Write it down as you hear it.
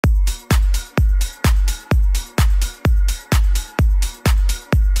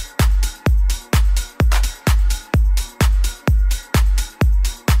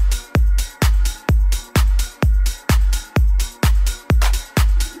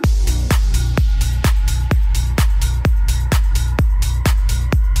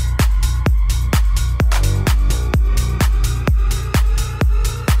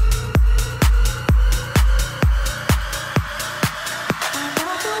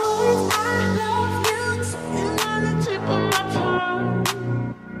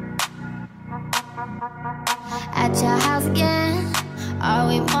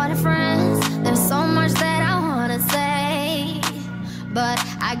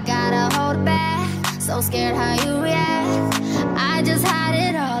gotta hold back. So scared how you react. I just hide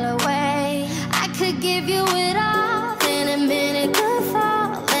it all away. I could give you it all. Any minute could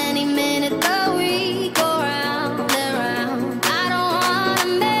fall. Any minute the week go round and round. I don't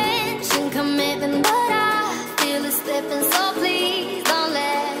wanna mention commitment, but I feel it slipping. So please don't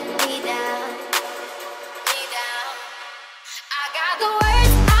let me down. Me down. I got the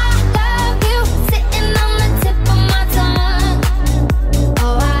words I love you sitting on the tip of my tongue.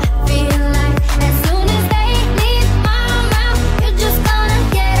 Oh, I feel like as soon as they leave my mouth, you're just gonna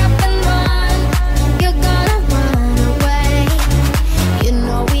get up and run. You're gonna run away. You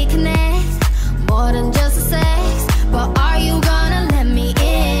know we connect more than just a sex, but are you gonna let me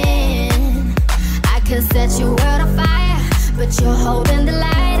in? I could set your world on fire, but you're holding the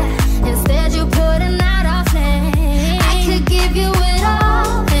lighter. Instead you're putting out a flame. I could give you it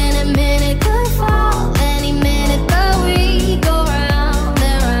all. Any minute could fall. Any minute the week go round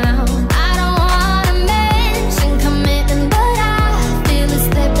and round. I don't wanna mention commitment, but I feel it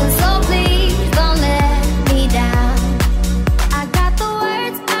slipping. So please don't let me down. I got the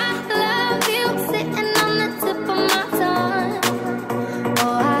words I love you sitting on the tip of my tongue.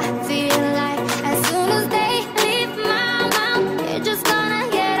 Oh, I feel like as soon as they leave my mouth, you're just gonna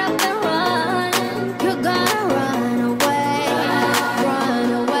get up and run. You're gonna run away. Run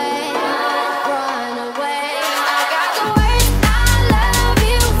away. Run away. I got the words I love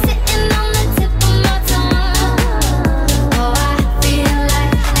you sitting on the tip of my tongue. Oh, I feel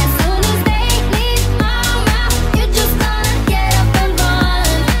like as soon as they leave my mouth, you're just gonna get up and run.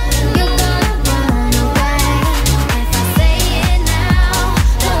 You're gonna run away. If I say it now,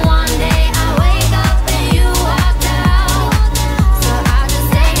 then one day I wake up and you walked out. So I'll just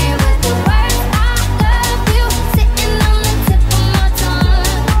say it with the words I love you sitting on the tip of my tongue.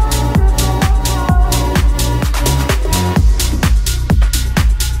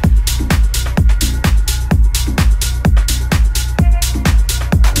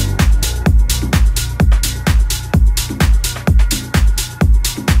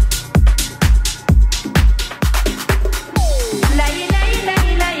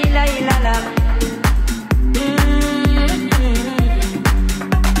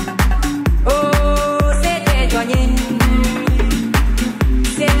 Oh, Sete joigné.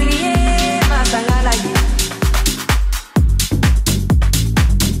 C'est crié, ma sangala.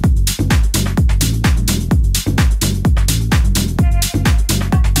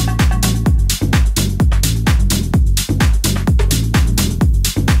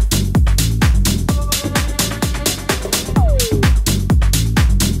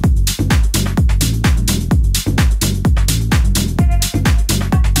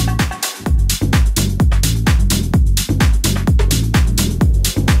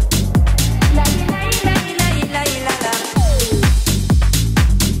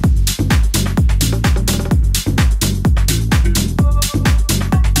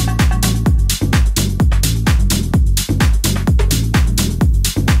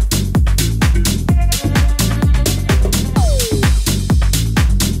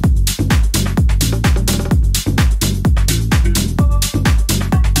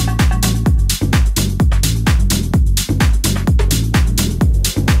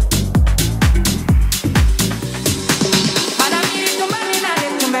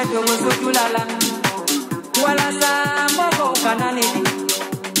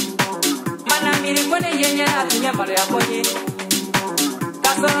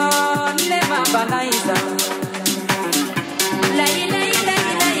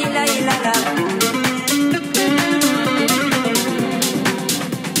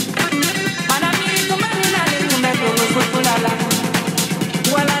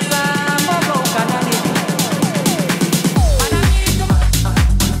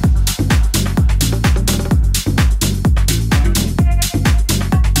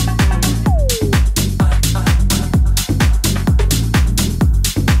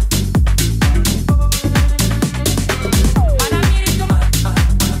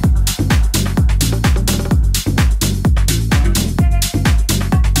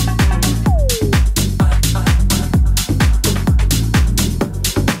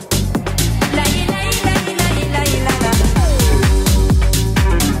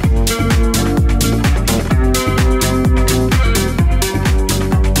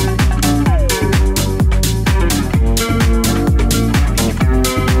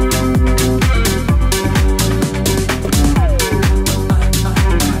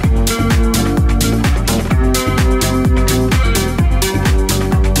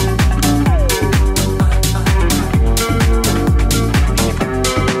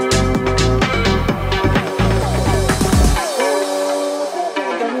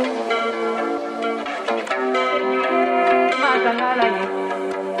 Discoteca.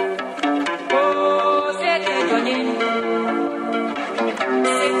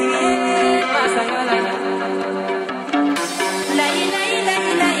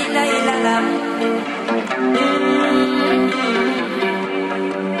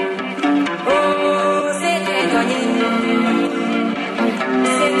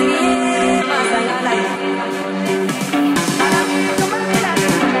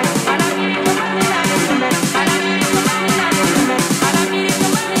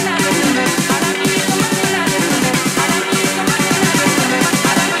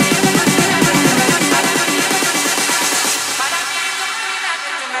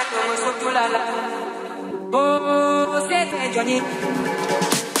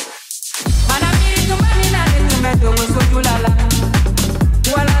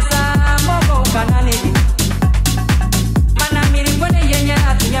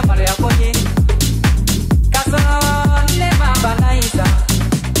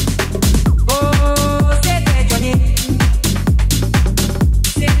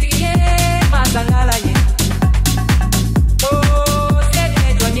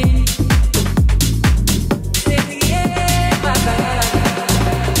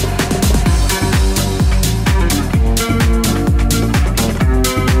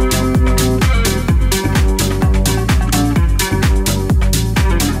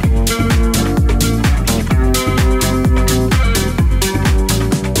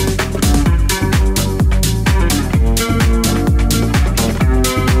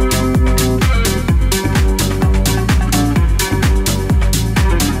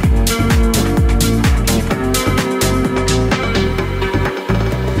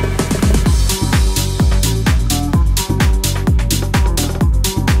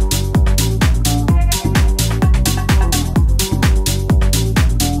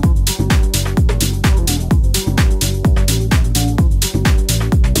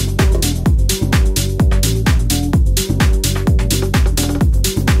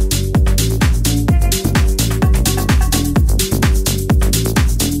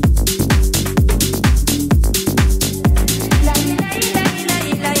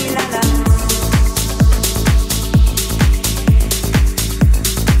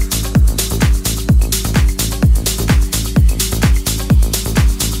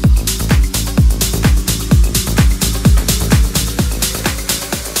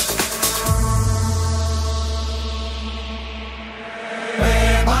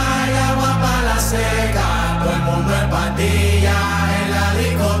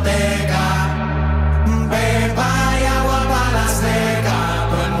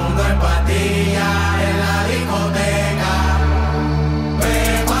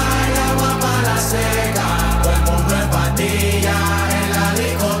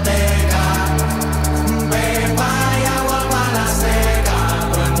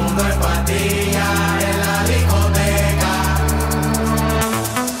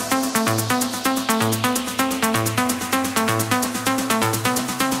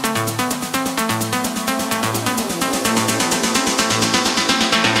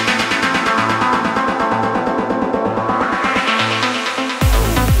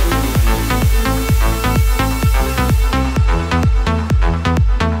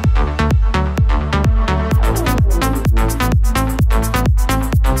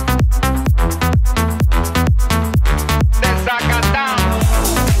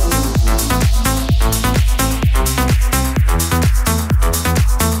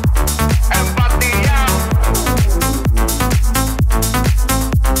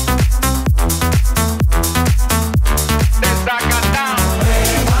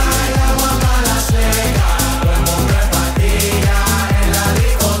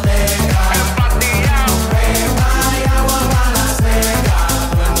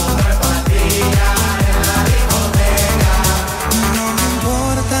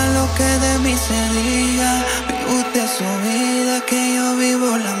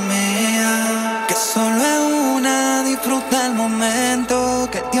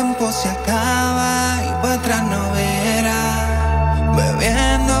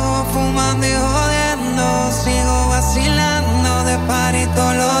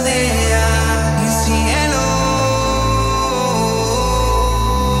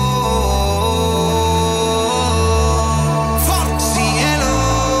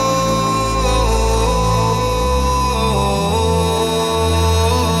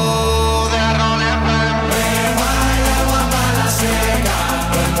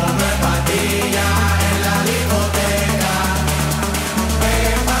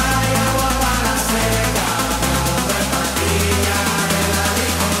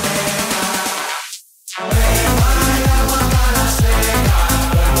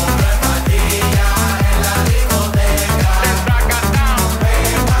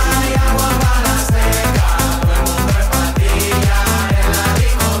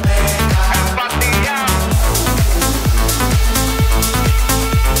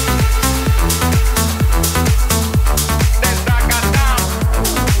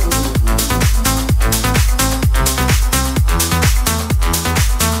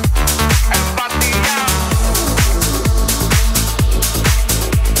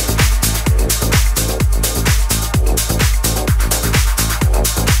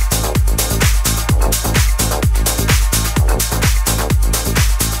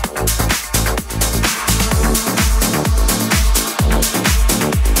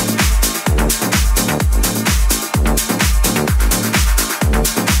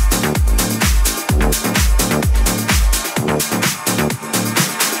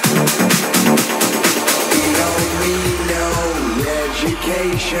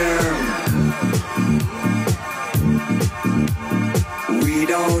 direction. We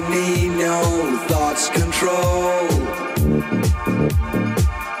don't need no thoughts control.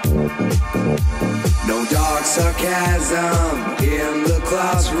 No dark sarcasm in the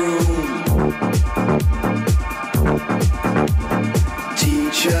classroom.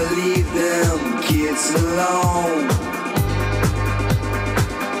 Teacher, leave them kids alone.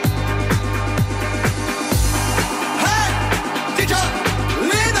 Hey, teacher,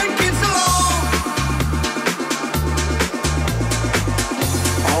 leave them kids alone.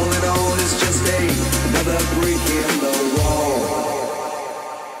 All in all, it's just another brick in the wall.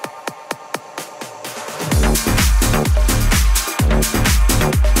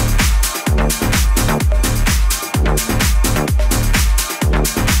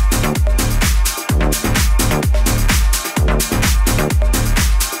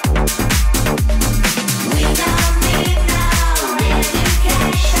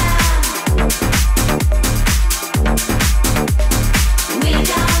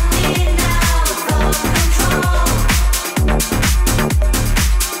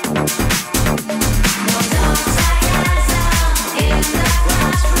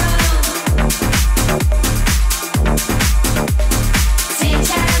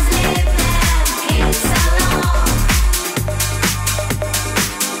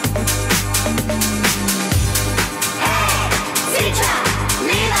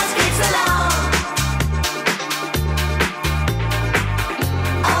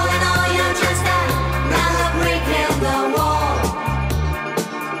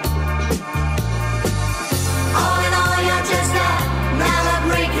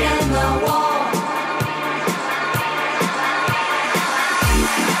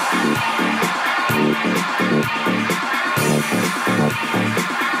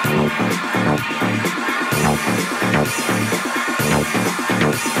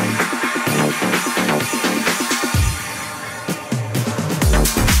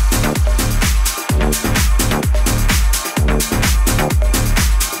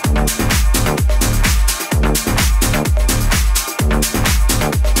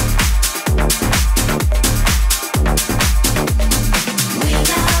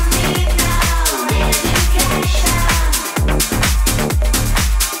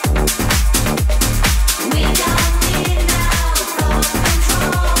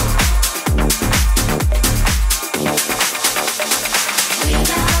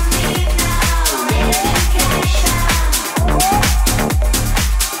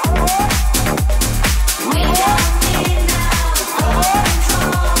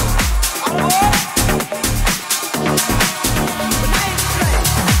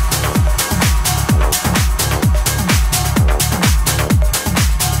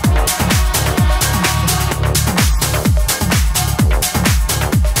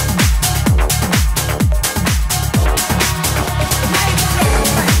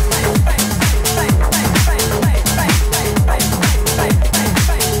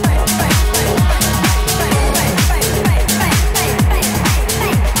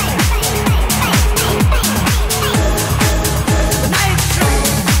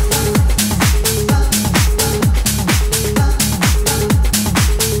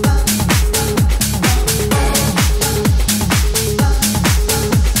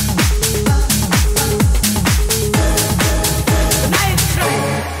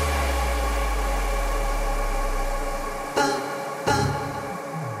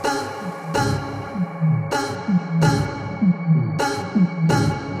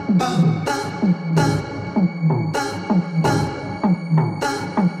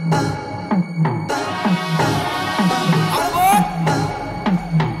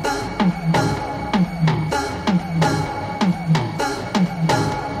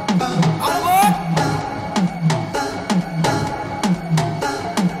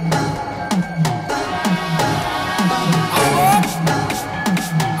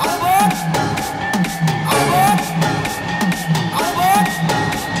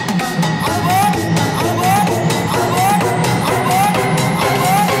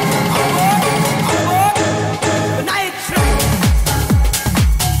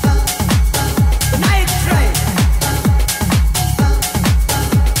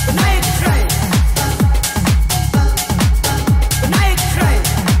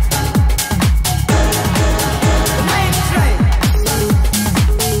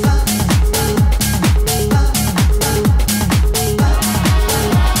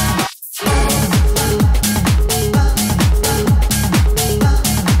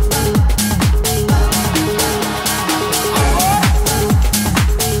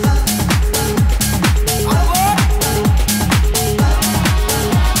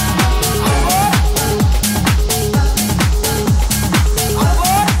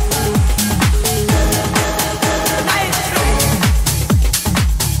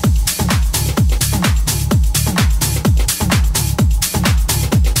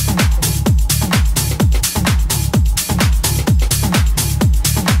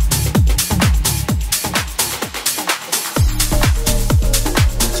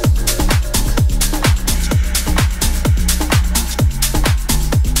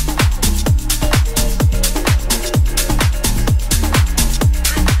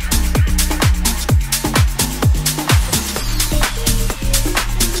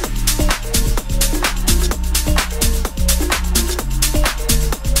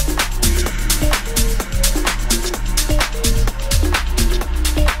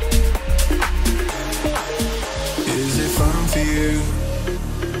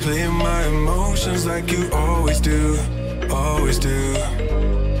 Playing my emotions like you always do, always do.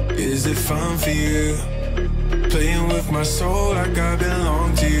 Is it fun for you? Playing with my soul like I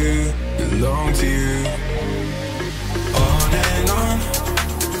belong to you, belong to you. On and on,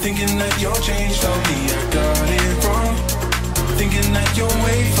 thinking that you'll change for me. I got it wrong, thinking that you'll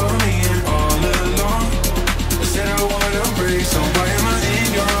wait for me. And all along, I said I wanna break, so why am I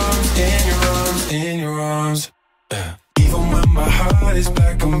in your arms, in your arms, in your arms? Even when my heart is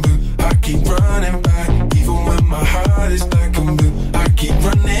black and blue, I keep running back. Even when my heart is black and blue, I keep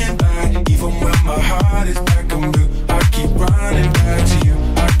running back. Even when my heart is black and blue, I keep running back to you.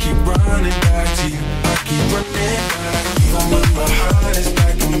 I keep running back to you. I keep running back. Even when my heart is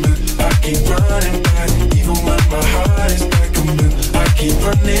black and blue, I keep running back. Even when my heart is black and blue, I keep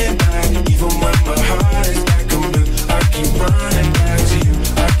running back. Even when my heart is black and blue, I keep running back to you.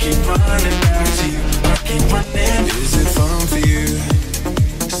 I keep running back to you. I keep running. Is it fun for you?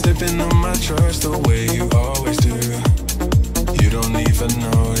 Slipping on my trust the way you always do. You don't even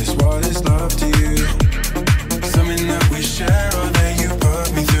notice what is love to you. Something that we share or that you put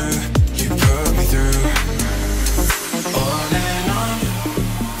me through. You put me through. On and on,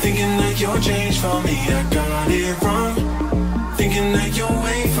 thinking that you'll change for me. I got it wrong, thinking that you'll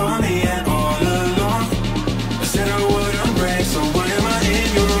wait for me. And all along, I said I wouldn't break, so why am I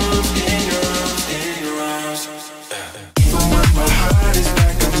in your arms, in your arms, in your arms? Even when my heart is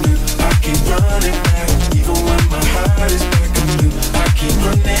black and blue, I keep running back. Even when my heart is black and blue, I keep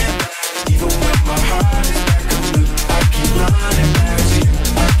running back. Even when my heart is black and blue, I keep running back to you.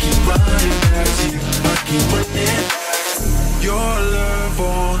 I keep running back to you. I keep running back. Your love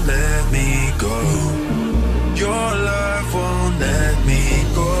won't let me go. Your love won't let me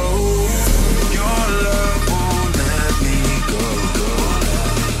go. Your love won't let me go, go.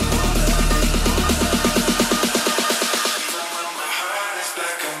 Even when my heart is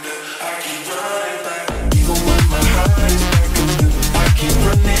black and blue, I keep running back. Even when my heart is black and blue, I keep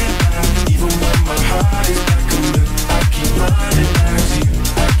running back. Even when my heart is black and blue, I keep running back to you.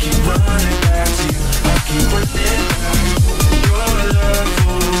 I keep running back to you. I keep running back. Your love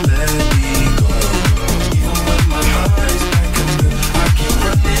won't let me go. Even when my heart is black and blue, I keep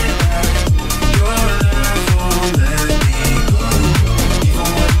running back. Your love won't let me go. Even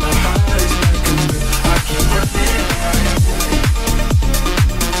when my heart is black and blue, I keep running back.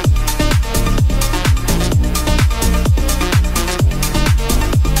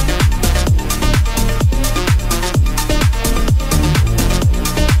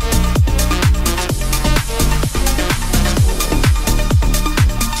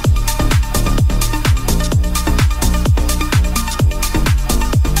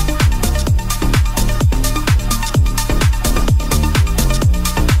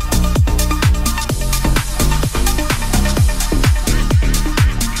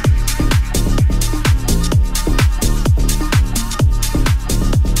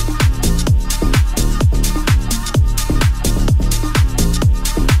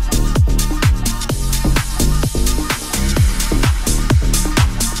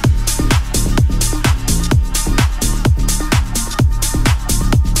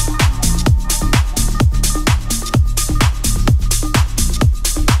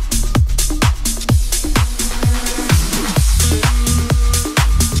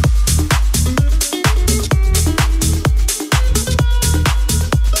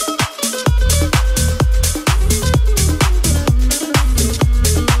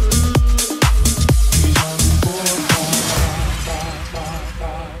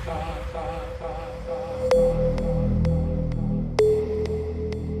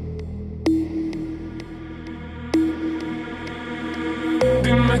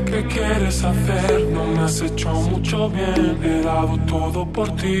 ¿Qué quieres hacer? No me has hecho mucho bien. He dado todo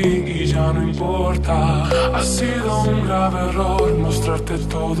por ti y ya no importa. Ha sido un grave error mostrarte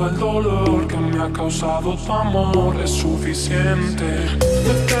todo el dolor que me ha causado tu amor. Es suficiente.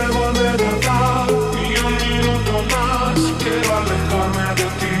 Me pego de verdad y un minuto más quiero alejarme de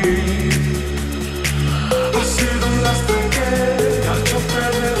ti. Ha sido un lastre que me ha hecho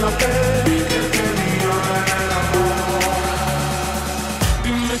perder la fe que tenía el amor.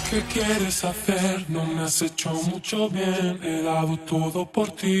 Dime qué quieres hacer, no me has hecho mucho bien. He dado todo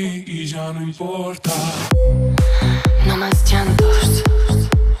por ti y ya no importa. No más llantos,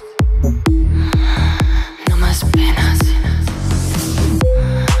 no más penas.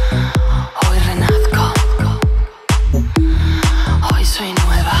 Hoy renazco, hoy soy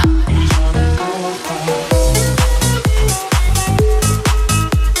nueva. Y ya no importa.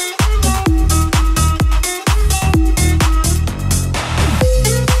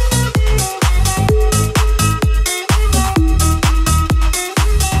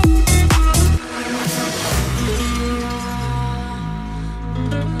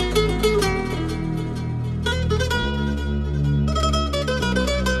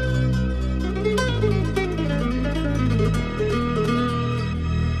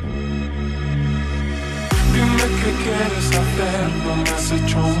 quieres hacer, no me has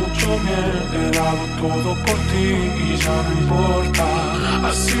hecho mucho bien. He dado todo por ti y ya no importa.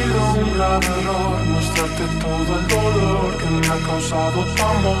 Ha sido un grave error mostrarte todo el dolor que me ha causado tu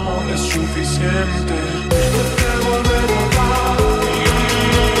amor. Es suficiente. Déjate volver a dar y un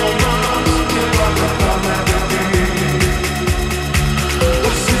minuto más que va a tratarme de ti.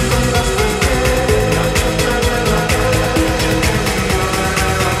 Pues si pensaste que nadie te verá,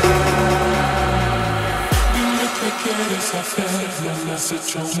 ¿qué quieres hacer? Me has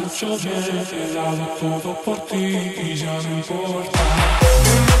hecho mucho bien. He dado todo por ti y ya no importa.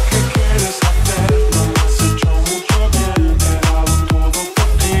 Dime qué quieres hacer. Me has hecho mucho bien. He dado todo por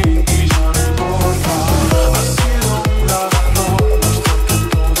ti y ya no importa. Ha sido un grave error mostrarte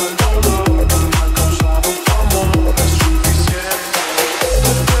todo el dolor que me ha causado tu amor. Es suficiente.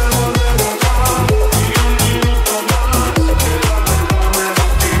 Déjate volver a dar y un minuto más que va a tratarme de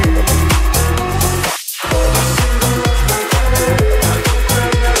ti.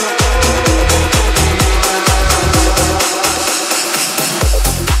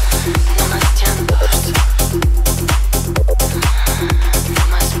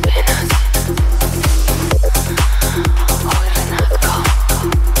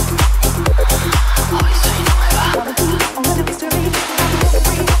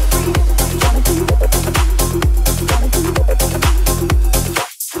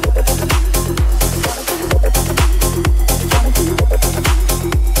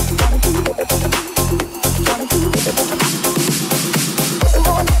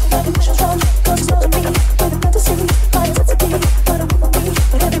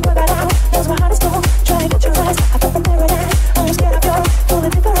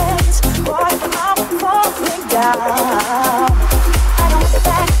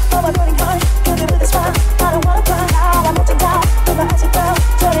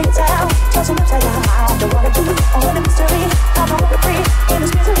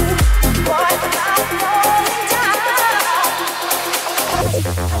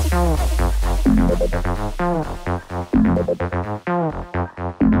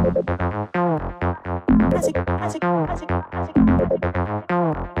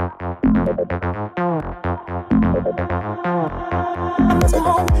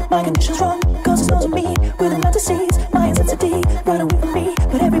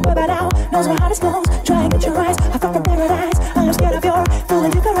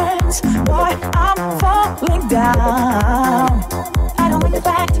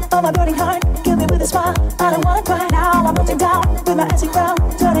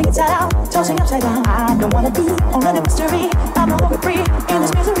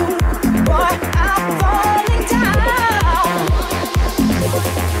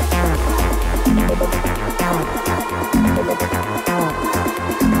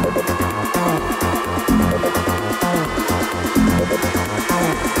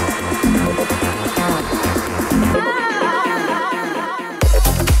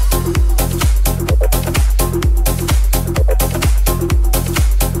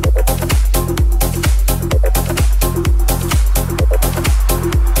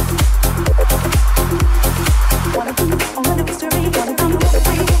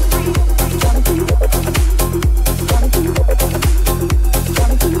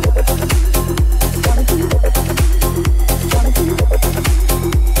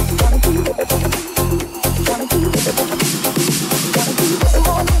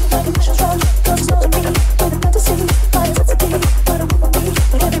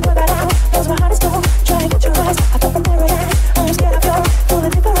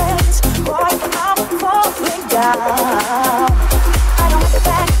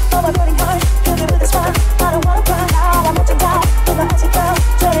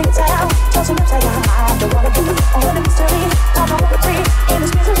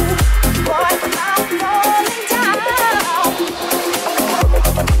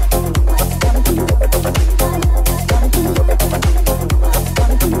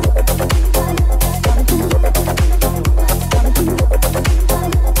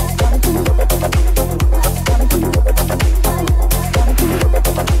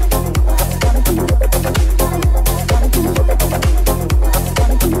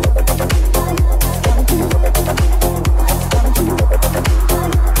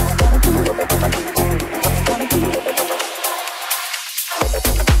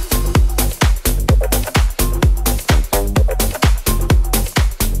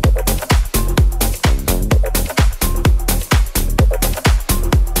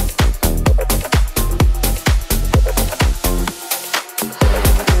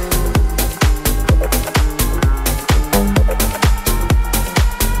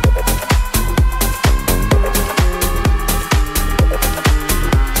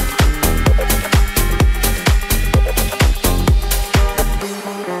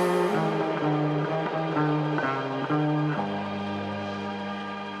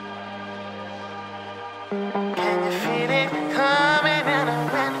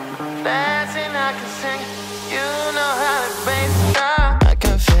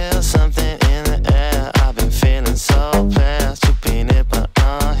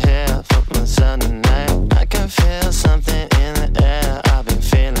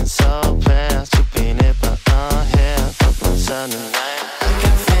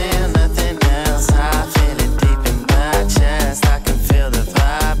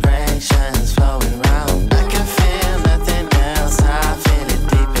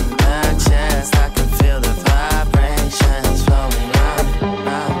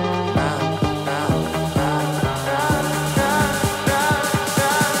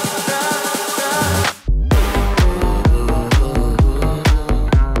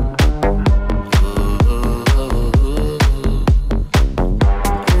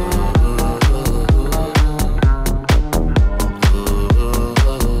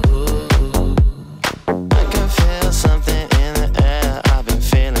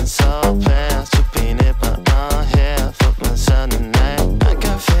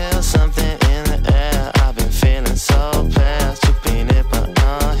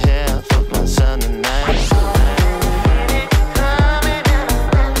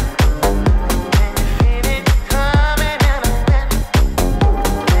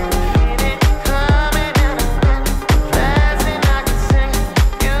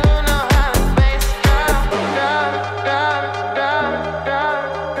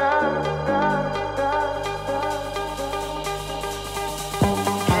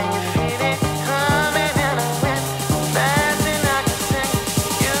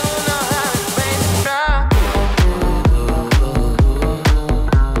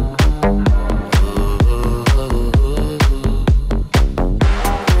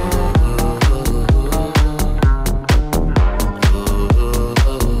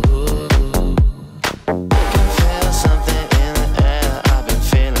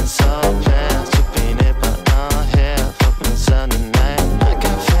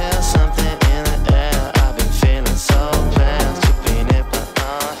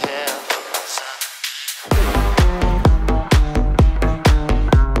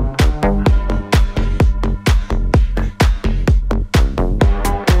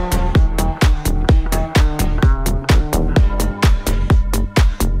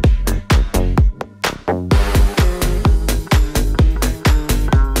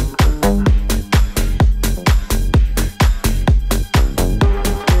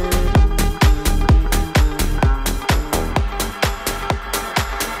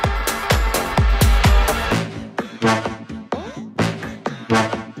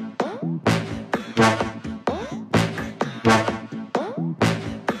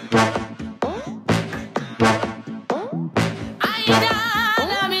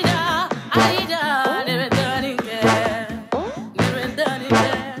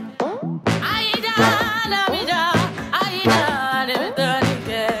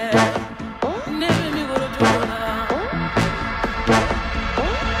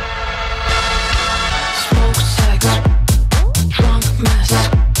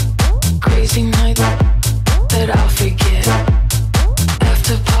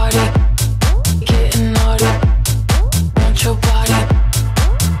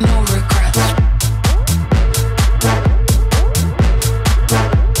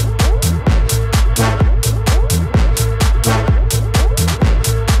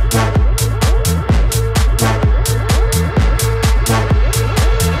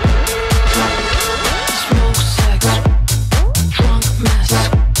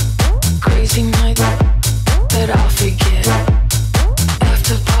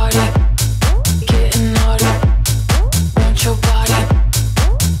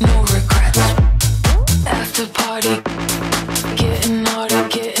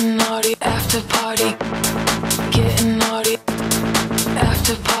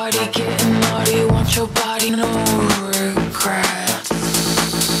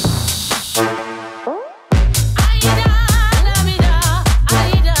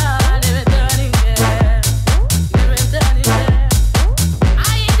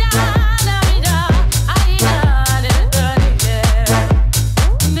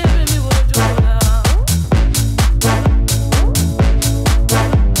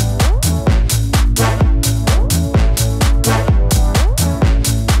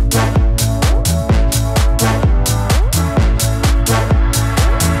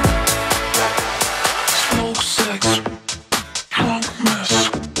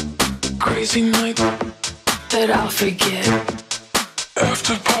 that I'll forget.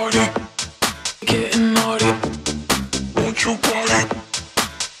 After party, Getting naughty, Mucho party.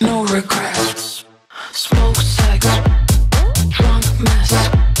 no regrets. Smoke, sex, drunk mess.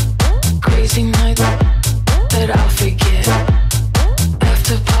 Crazy night that I'll forget.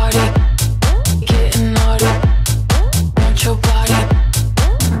 After party, getting naughty, want your body,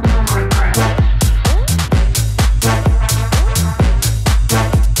 no regrets.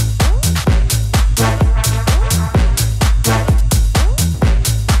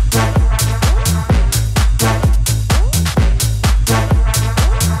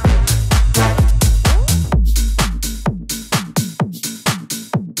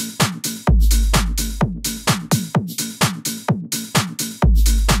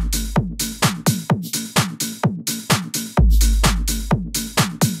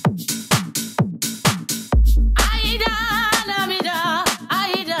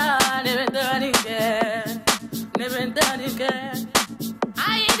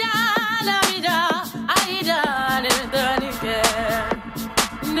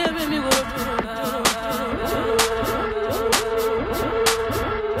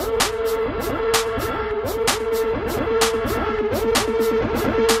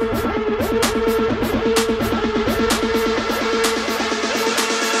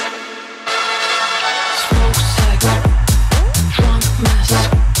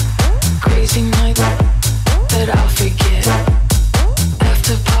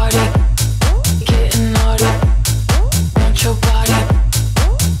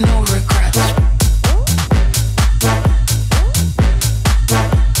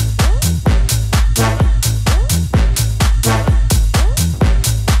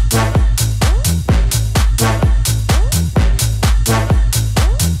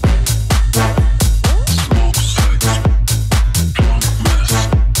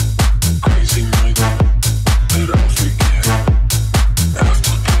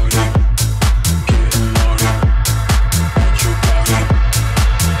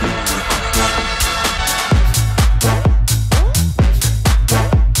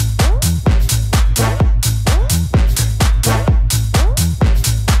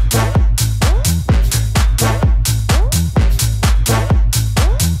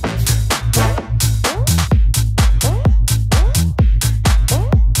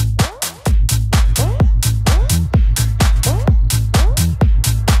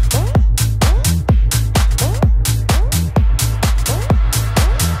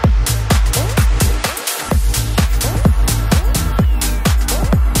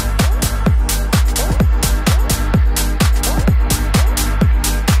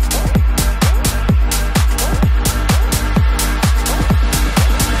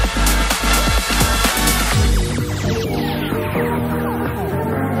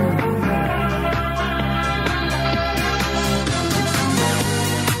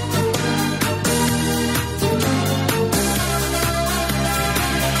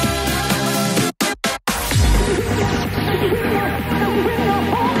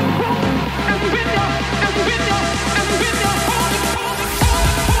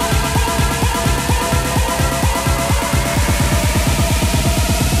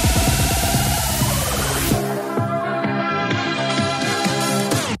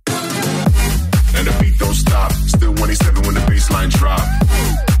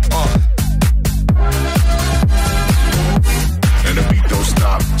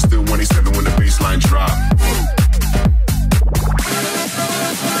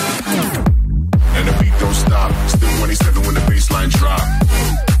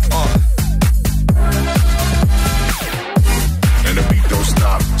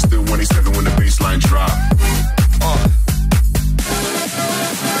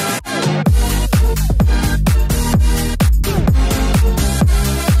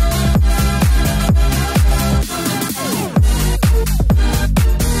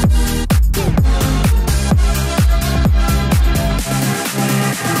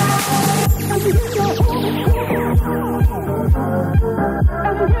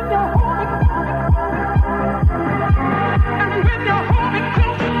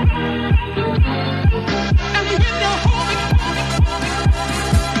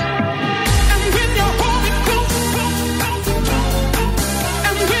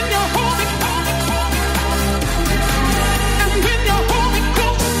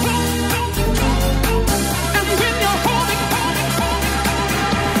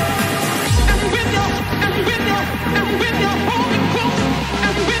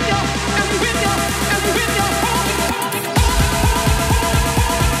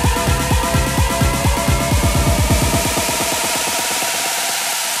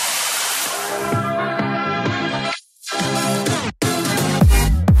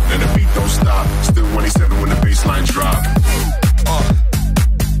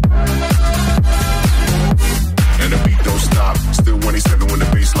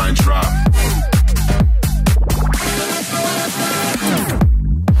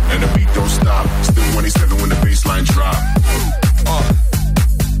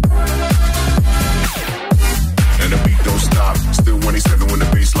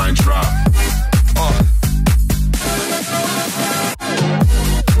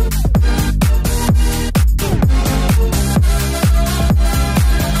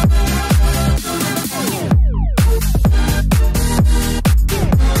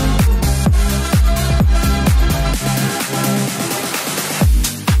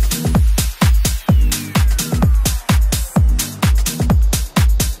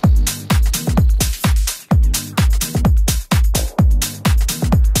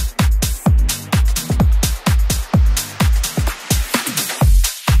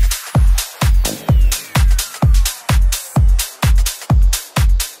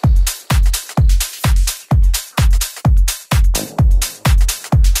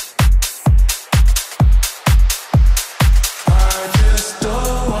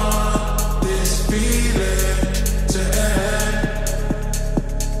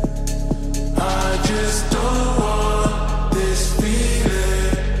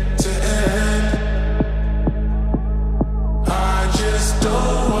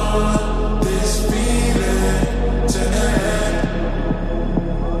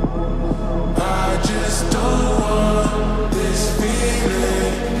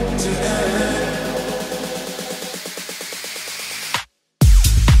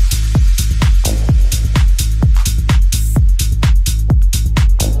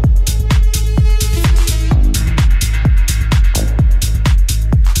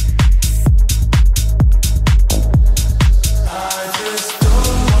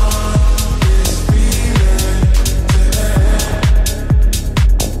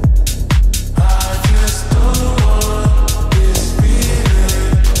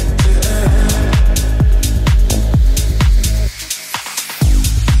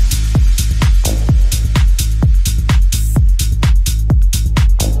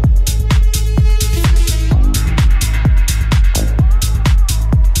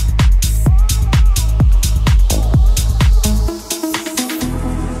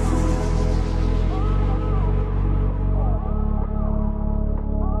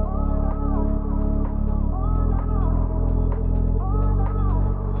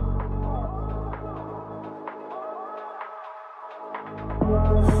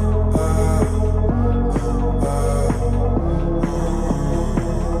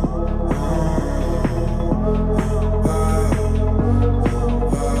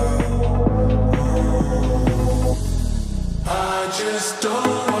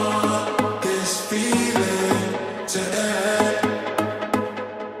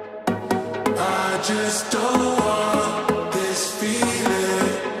 just don't want this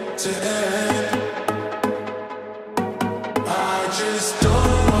feeling to end. I just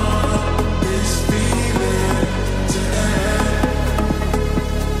don't want this feeling to end.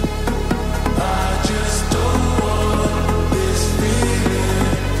 I just don't want this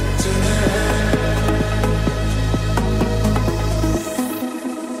feeling to end.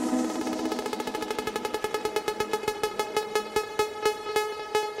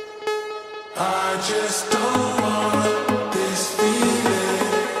 I just don't want this feeling to end. I just don't want this feeling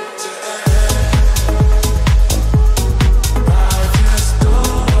to end. I just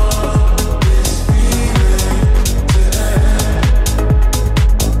don't want this feeling to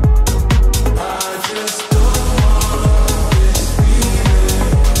end. I just don't want this feeling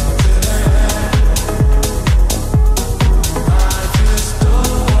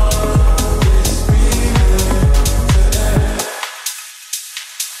to end.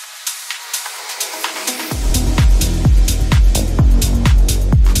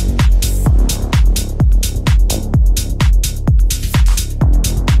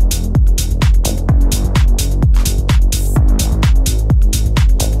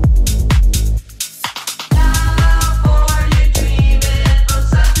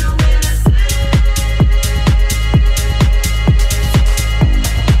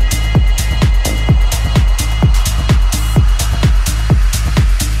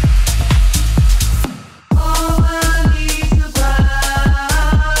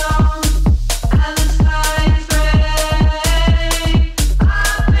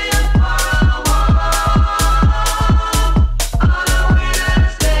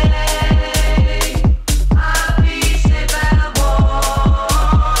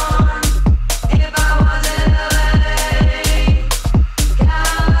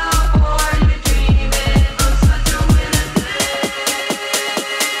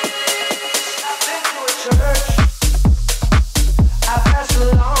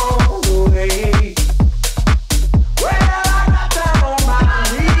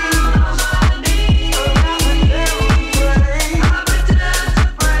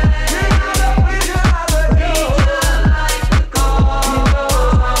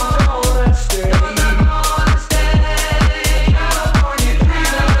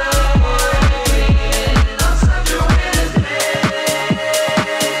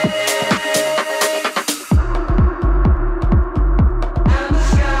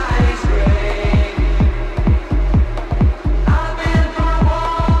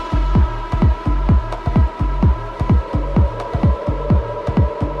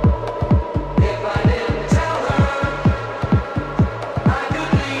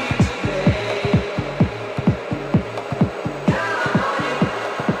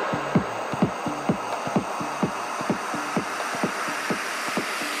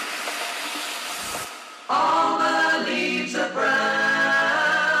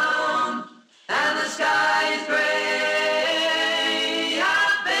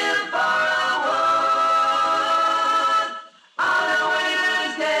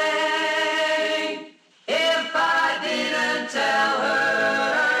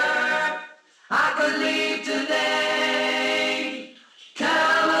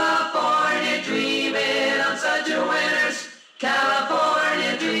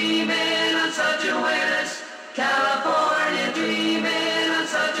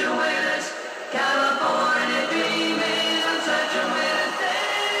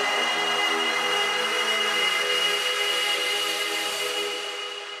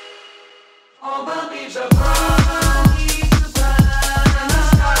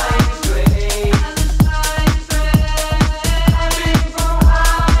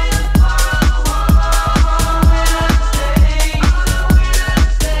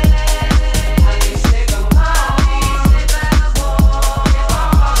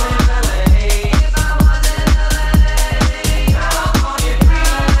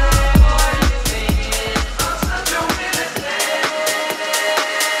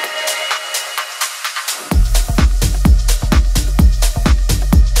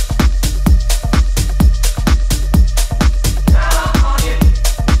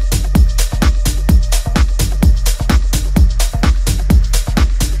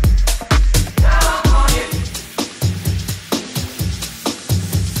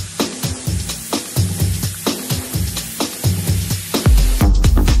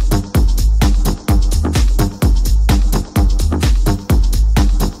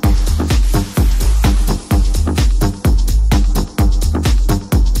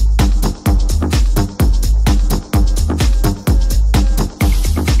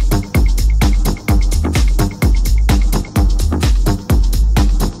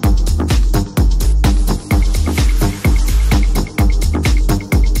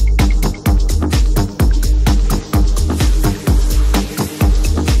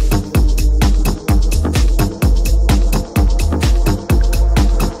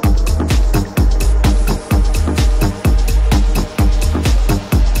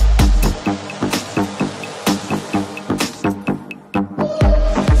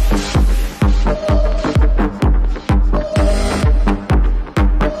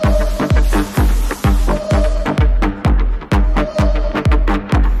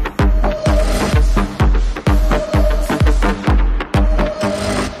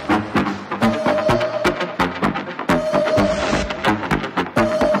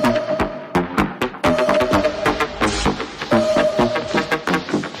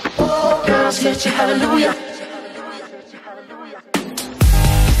 search your hallelujah.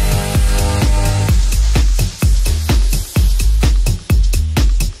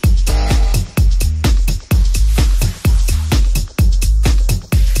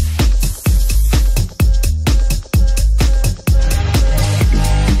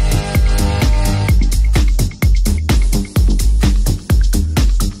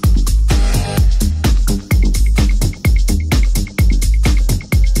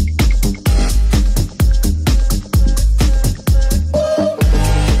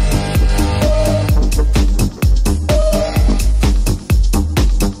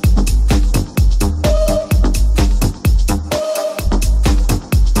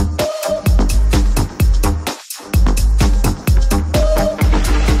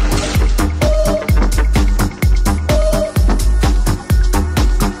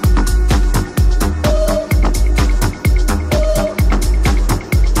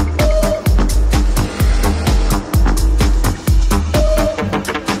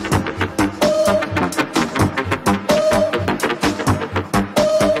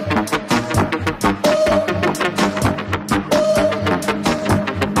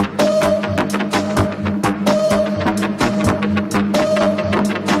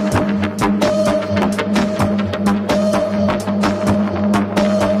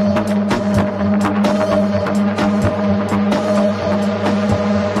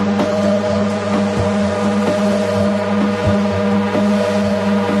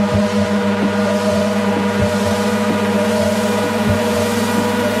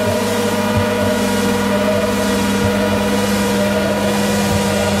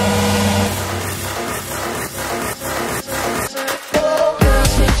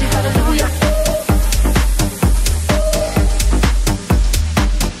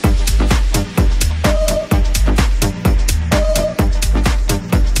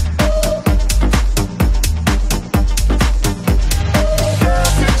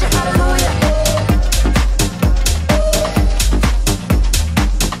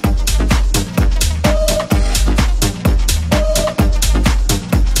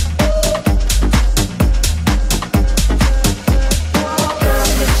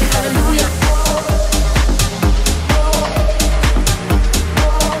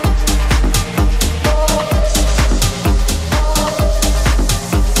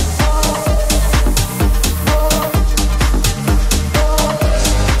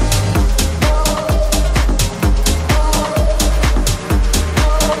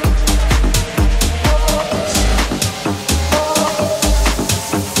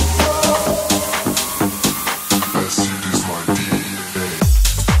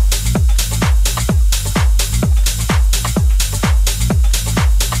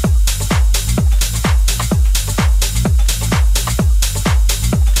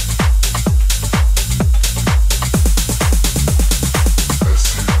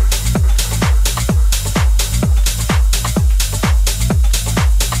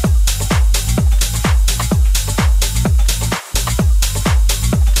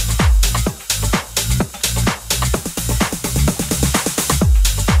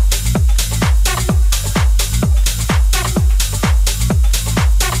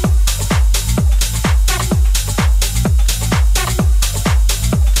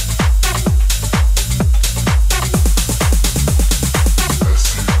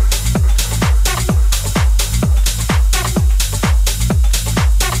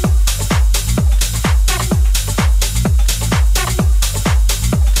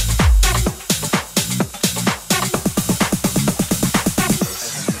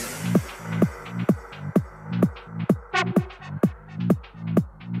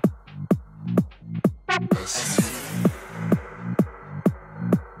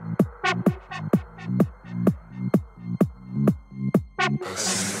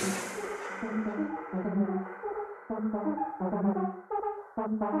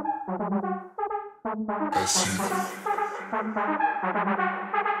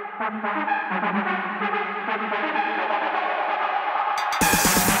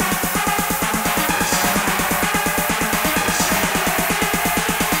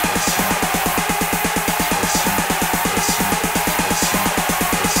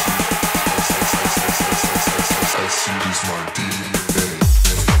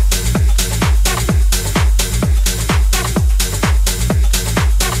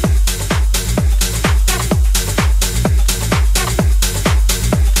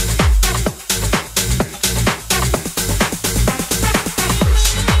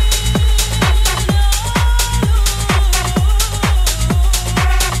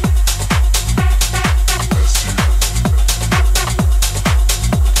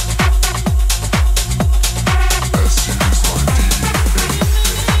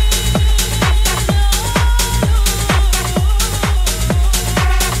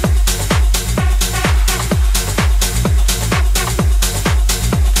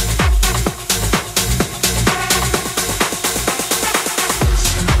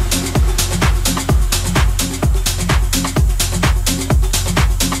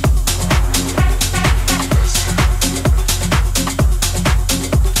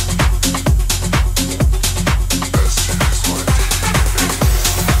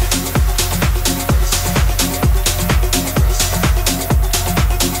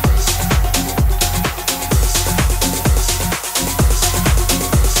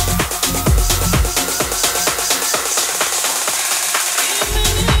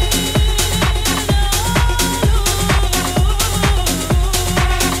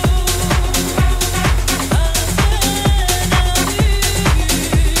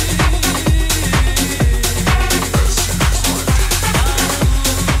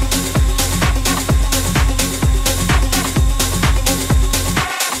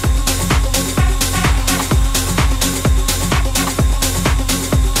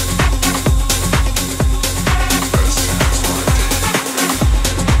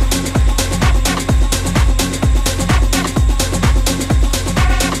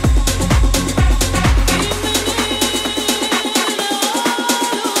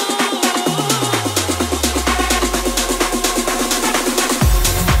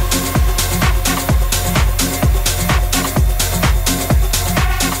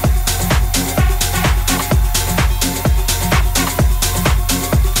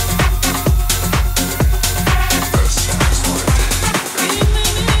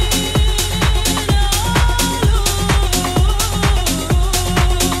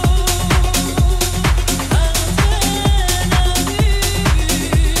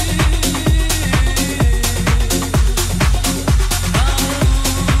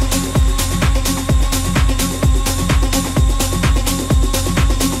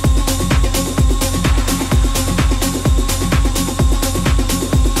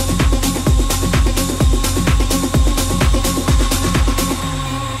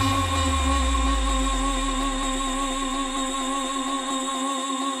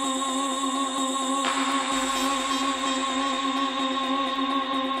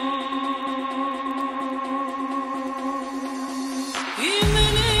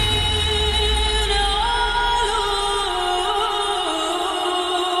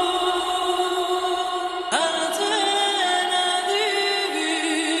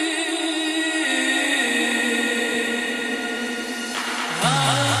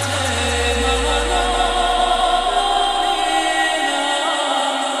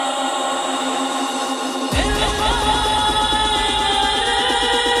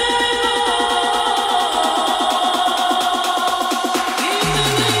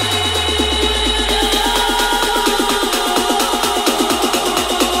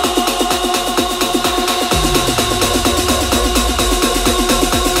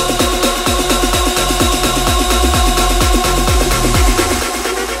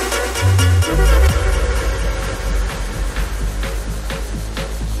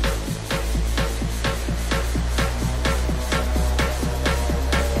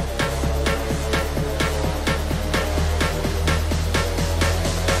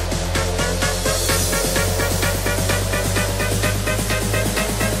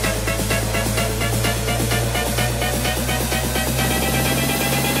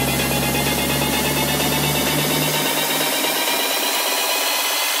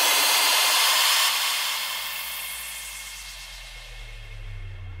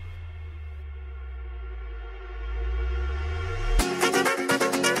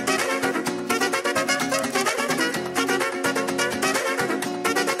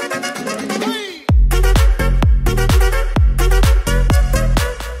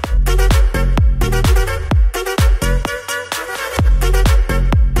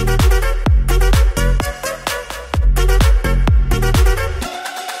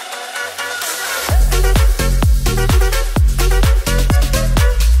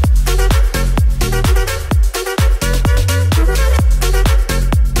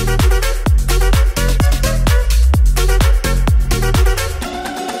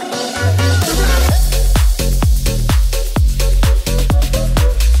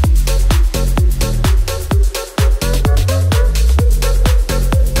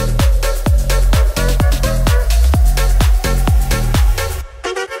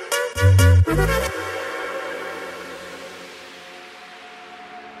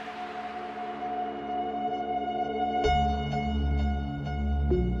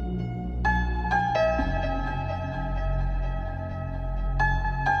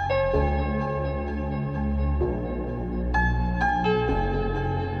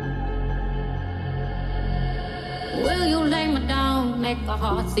 make our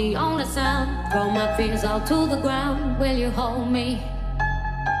hearts the only sound. Throw my fears all to the ground. Will you hold me?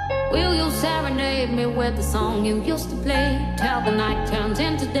 Will you serenade me with the song you used to play? Till the night turns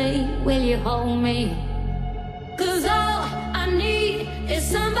into day. Will you hold me? 'Cause all I need is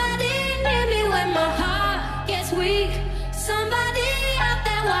somebody near me when my heart gets weak. Somebody out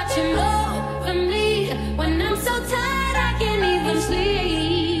there watching over me when I'm so tired I can't even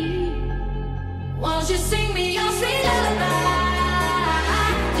sleep. Won't you sing me